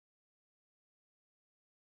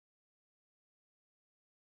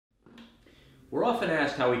We're often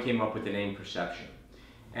asked how we came up with the name Perception.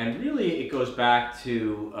 And really, it goes back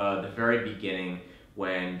to the very beginning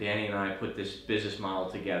when Danny and I put this business model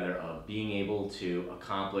together of being able to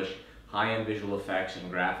accomplish high-end visual effects and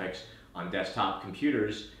graphics on desktop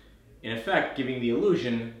computers, in effect giving the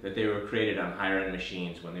illusion that they were created on higher-end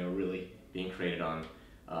machines when they were really being created on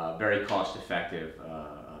very cost-effective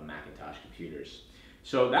Macintosh computers.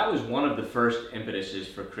 So that was one of the first impetuses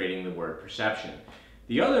for creating the word perception.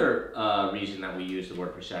 The other reason that we use the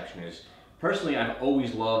word perception is, personally, I've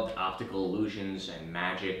always loved optical illusions and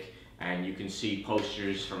magic, and you can see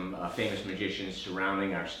posters from famous magicians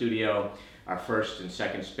surrounding our studio. Our first and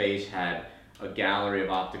second space had a gallery of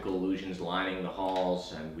optical illusions lining the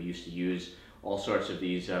halls, and we used to use all sorts of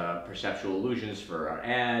these perceptual illusions for our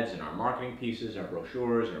ads and our marketing pieces, our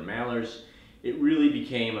brochures, our mailers. It really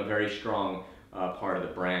became a very strong part of the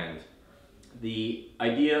brand. The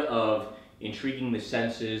idea of intriguing the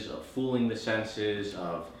senses, of fooling the senses,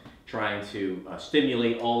 of trying to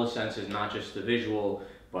stimulate all the senses, not just the visual,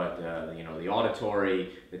 but the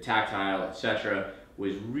auditory, the tactile, etc.,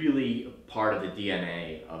 was really part of the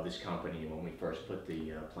DNA of this company when we first put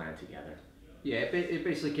the plan together. Yeah, it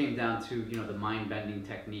basically came down to the mind-bending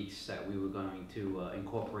techniques that we were going to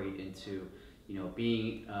incorporate into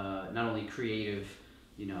being not only creative,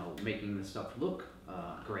 making the stuff look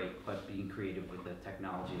great, but being creative with the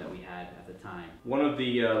technology that we had at the time. One of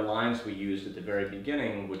the lines we used at the very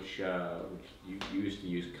beginning, which you used to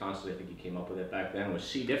use constantly, I think you came up with it back then, was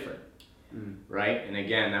 "See different." Right? And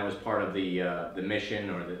again, that was part of the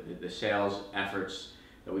mission or the sales efforts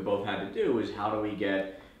that we both had to do, is how do we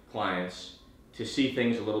get clients to see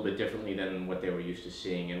things a little bit differently than what they were used to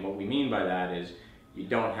seeing. And what we mean by that is you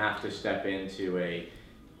don't have to step into a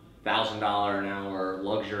 $1,000 an hour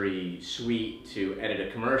luxury suite to edit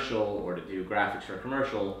a commercial or to do graphics for a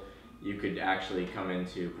commercial. You could actually come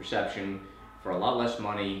into Perception for a lot less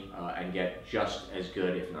money and get just as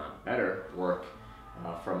good, if not better, work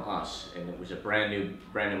from us. And it was a brand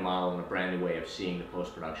new model and a brand new way of seeing the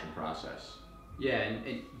post-production process. Yeah, and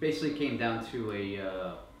it basically came down to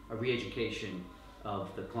a re-education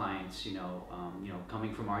of the clients.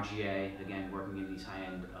 Coming from RGA, again working in these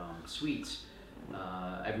high-end suites.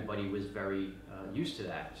 Everybody was very used to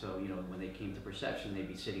that. So when they came to Perception, they'd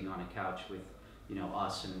be sitting on a couch with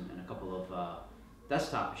us and a couple of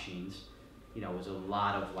desktop machines. It was a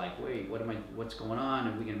lot of like, wait, what's going on?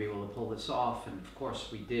 Are we going to be able to pull this off? And of course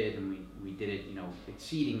we did, and we did it,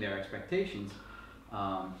 exceeding their expectations.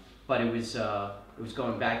 But it was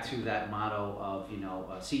going back to that motto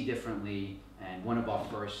of see differently. And one of our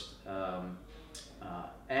first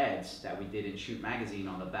ads that we did in Shoot Magazine,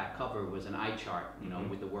 on the back cover was an eye chart,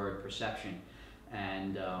 with the word perception.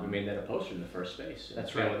 And we made that a poster in the first space. That's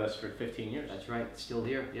it's right. Been with us for 15 years. That's right. Still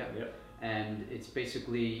here. Yeah. Yep. And it's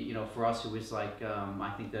basically, for us, it was like,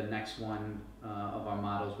 I think the next one of our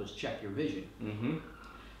mottos was check your vision. Mm-hmm.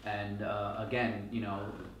 And again,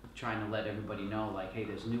 trying to let everybody know, like, hey,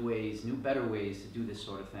 there's new ways, better ways to do this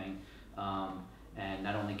sort of thing. And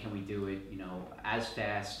not only can we do it, as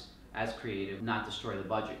fast, as creative, not destroy the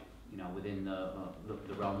budget, within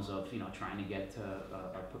the realms of, trying to get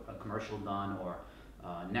a commercial done, or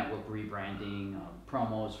network rebranding,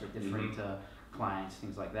 promos for different clients,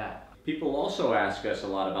 things like that. People also ask us a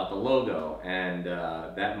lot about the logo, and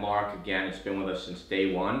that mark, again, it's been with us since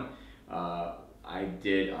day one. I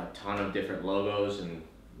did a ton of different logos, and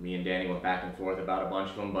me and Danny went back and forth about a bunch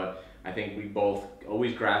of them, but I think we both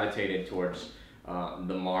always gravitated towards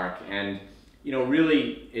the mark. And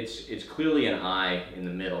really, it's clearly an eye in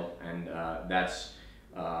the middle, and that's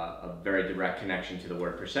a very direct connection to the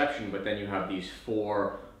word perception. But then you have these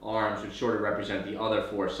four arms, which sort of represent the other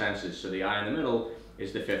four senses. So the eye in the middle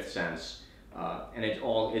is the fifth sense, and it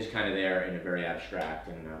all is kind of there in a very abstract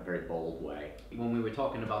and very bold way. When we were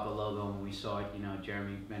talking about the logo, when we saw it,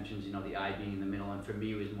 Jeremy mentions, the eye being in the middle, and for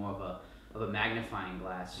me, it was more of a magnifying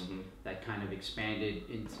glass that kind of expanded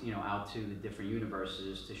into, out to the different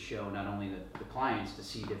universes, to show not only the clients to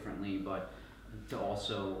see differently, but to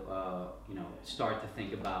also start to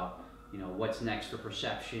think about what's next for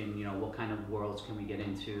Perception. What kind of worlds can we get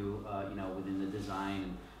into within the design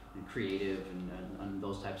and creative and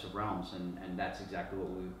those types of realms, and that's exactly what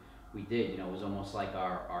we did. It was almost like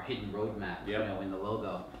our hidden roadmap, in the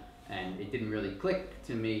logo. And it didn't really click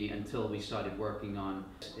to me until we started working on,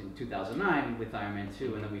 in 2009 with Iron Man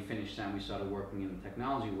 2, and then we finished that and we started working in the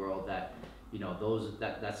technology world, that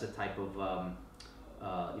that's the type of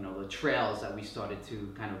the trails that we started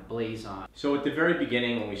to kind of blaze on. So at the very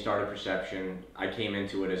beginning, when we started Perception, I came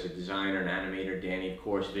into it as a designer, an animator. Danny, of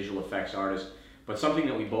course, visual effects artist. But something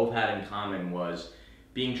that we both had in common was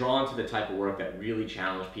being drawn to the type of work that really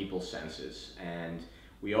challenged people's senses. And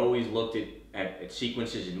we always looked at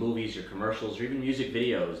sequences in movies or commercials or even music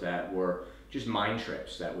videos that were just mind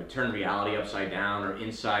trips that would turn reality upside down or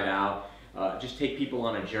inside out. Just take people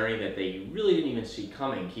on a journey that they really didn't even see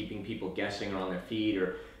coming, keeping people guessing on their feet,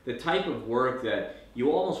 or the type of work that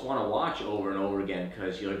you almost want to watch over and over again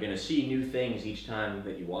because you're going to see new things each time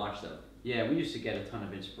that you watch them. Yeah, we used to get a ton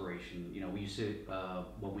of inspiration. You know, we used to,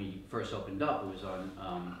 when we first opened up, it was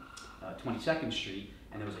on 22nd Street,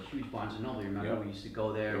 and there was a huge Barnes & Noble. Remember, Yep. we used to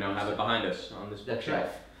go there. We now have it behind us on this That's bookshelf.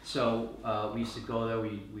 right. So we used to go there,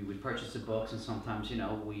 we would purchase the books, and sometimes, you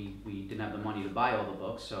know, we didn't have the money to buy all the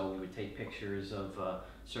books, so we would take pictures of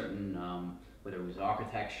certain, whether it was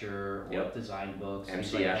architecture or Yep. design books. MC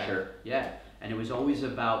things like Escher. that. Yeah, and it was always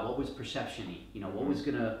about what was perception-y, you know, what was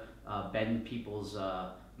going to bend people's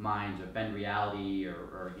minds or bend reality,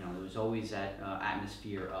 or, you know, there was always that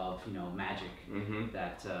atmosphere of, you know, magic Mm-hmm.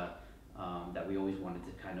 that we always wanted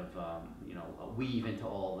to kind of, you know, weave into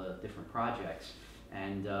all the different projects.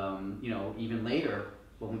 And, you know, even later,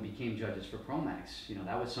 when we became judges for Promax, you know,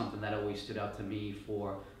 that was something that always stood out to me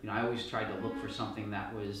for, you know, I always tried to look for something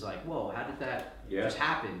that was like, whoa, how did that just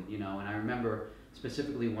happen, you know? And I remember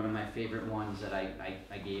specifically one of my favorite ones that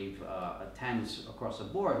I gave a 10s across the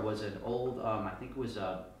board was an old, I think it was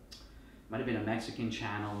might have been a Mexican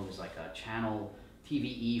channel. It was like a channel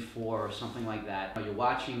TVE4 or something like that. You're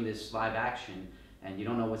watching this live action and you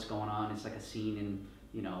don't know what's going on. It's like a scene in,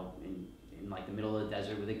 you know, in like the middle of the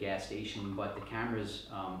desert with a gas station, but the camera's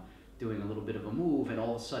doing a little bit of a move, and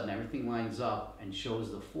all of a sudden everything lines up and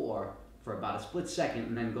shows the 4 for about a split second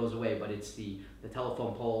and then goes away. But it's the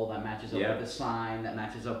telephone pole that matches up with the sign, that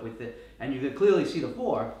matches up with it, and you could clearly see the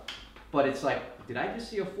 4, but it's like, did I just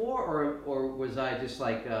see a 4, or was I just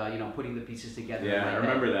like, you know, putting the pieces together? Yeah, I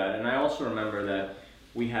remember that. And I also remember that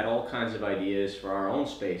we had all kinds of ideas for our own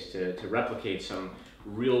space to replicate some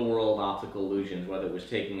real world optical illusions, whether it was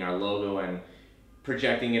taking our logo and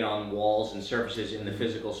projecting it on walls and surfaces in the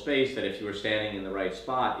physical space, that if you were standing in the right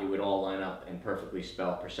spot, it would all line up and perfectly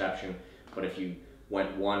spell perception. But if you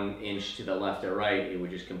went 1 inch to the left or right, it would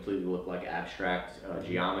just completely look like abstract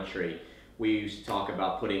geometry. We used to talk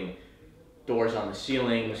about putting doors on the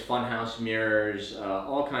ceilings, funhouse mirrors,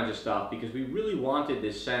 all kinds of stuff, because we really wanted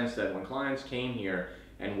this sense that when clients came here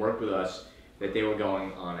and worked with us, that they were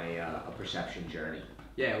going on a perception journey.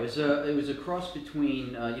 Yeah, it was a cross between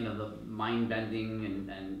you know, the mind bending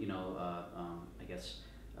and you know, I guess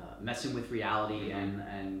messing with reality,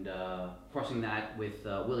 and crossing that with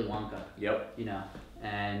Willy Wonka. Yep. You know,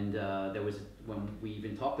 and there was, when we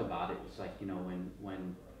even talked about it, it's like, you know,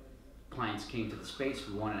 when clients came to the space,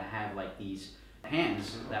 we wanted to have like these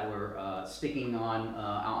hands that were sticking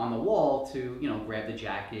on the wall to, you know, grab the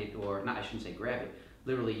jacket, or not, I shouldn't say grab it.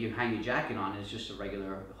 Literally, you hang your jacket on, it's just a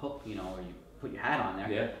regular hook, you know, or you put your hat on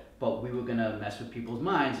there. Yeah. But we were gonna mess with people's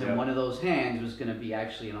minds, and one of those hands was gonna be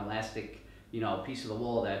actually an elastic, you know, piece of the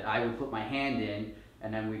wall that I would put my hand in,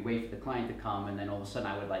 and then we'd wait for the client to come, and then all of a sudden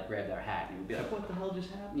I would like grab their hat, and we'd be like, what the hell just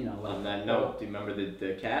happened? You know. Like, on that note, do you remember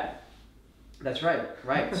the cat? That's right,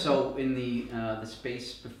 right. So in the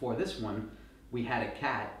space before this one, we had a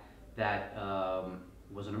cat that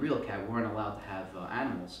wasn't a real cat. We weren't allowed to have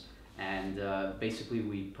animals. And basically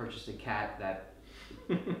we purchased a cat that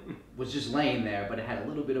was just laying there, but it had a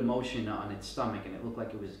little bit of motion on its stomach, and it looked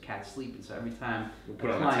like it was a cat sleeping. So every time we put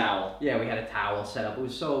on a towel. Yeah, we had a towel set up. It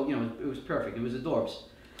was so, you know, it was perfect. It was adorbs.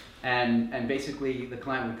 And basically the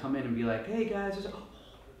client would come in and be like, hey guys, I was like, oh,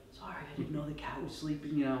 sorry, I didn't know the cat was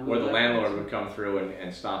sleeping, you know. Or the landlord would come through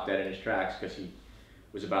and stop dead in his tracks because he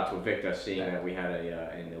was about to evict us, seeing that we had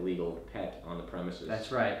an illegal pet on the premises.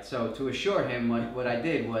 That's right. So to assure him, what I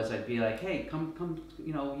did was I'd be like, hey, come,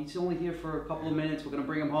 you know, he's only here for a couple of minutes, we're gonna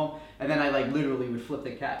bring him home. And then I like literally would flip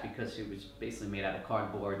the cat, because it was basically made out of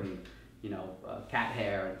cardboard and, you know, cat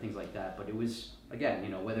hair and things like that. But it was, again, you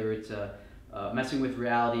know, whether it's messing with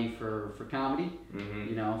reality for comedy,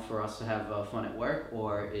 you know, for us to have fun at work,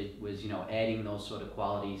 or it was, you know, adding those sort of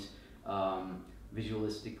qualities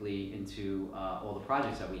visualistically into all the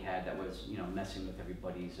projects that we had, that was, you know, messing with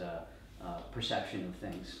everybody's perception of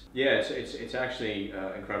things. Yeah, it's actually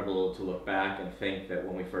incredible to look back and think that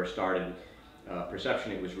when we first started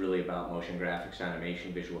Perception, it was really about motion graphics,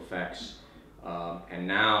 animation, visual effects, and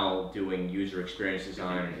now doing user experience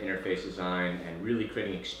design and interface design, and really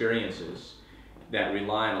creating experiences that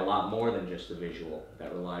rely on a lot more than just the visual,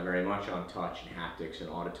 that rely very much on touch and haptics and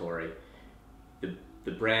auditory.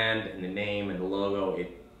 The brand and the name and the logo,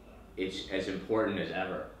 it's as important as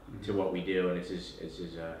ever to what we do, and it's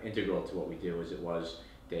as integral to what we do as it was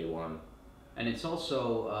day one. And it's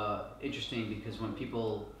also interesting because when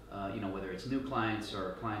people whether it's new clients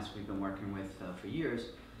or clients we've been working with for years,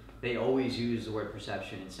 they always use the word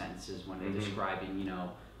perception in sentences when they're describing,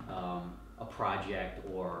 a project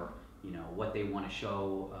or what they want to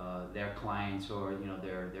show their clients or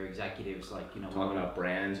their executives, like Talking about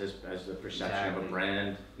brands as the perception of a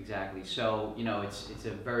brand. Exactly. So it's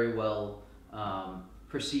a very well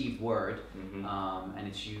perceived word, and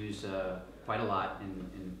it's used quite a lot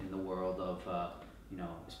in the world of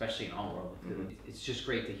especially in our world. It's just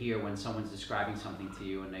great to hear when someone's describing something to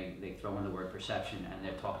you and they throw in the word perception and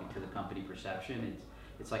they're talking to the company perception.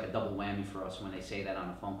 It's like a double whammy for us when they say that on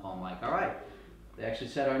a phone call. I'm like, all right, they actually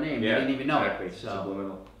said our name. Yeah, They didn't even know exactly. it. So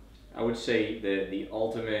Subliminal. I would say the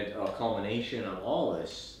ultimate culmination of all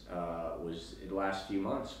this was in the last few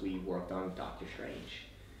months. We worked on Doctor Strange.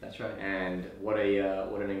 that's right. And what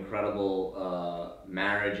an incredible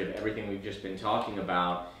marriage of everything we've just been talking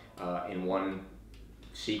about in one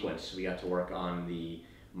sequence. We got to work on the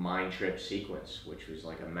Mind Trip sequence, which was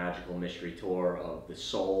like a magical mystery tour of the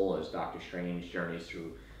soul as Doctor Strange journeys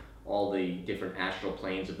through all the different astral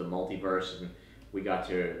planes of the multiverse, and we got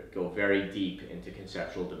to go very deep into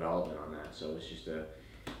conceptual development on that. So it was just a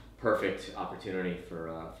perfect opportunity for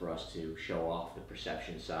us to show off the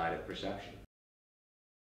perception side of perception.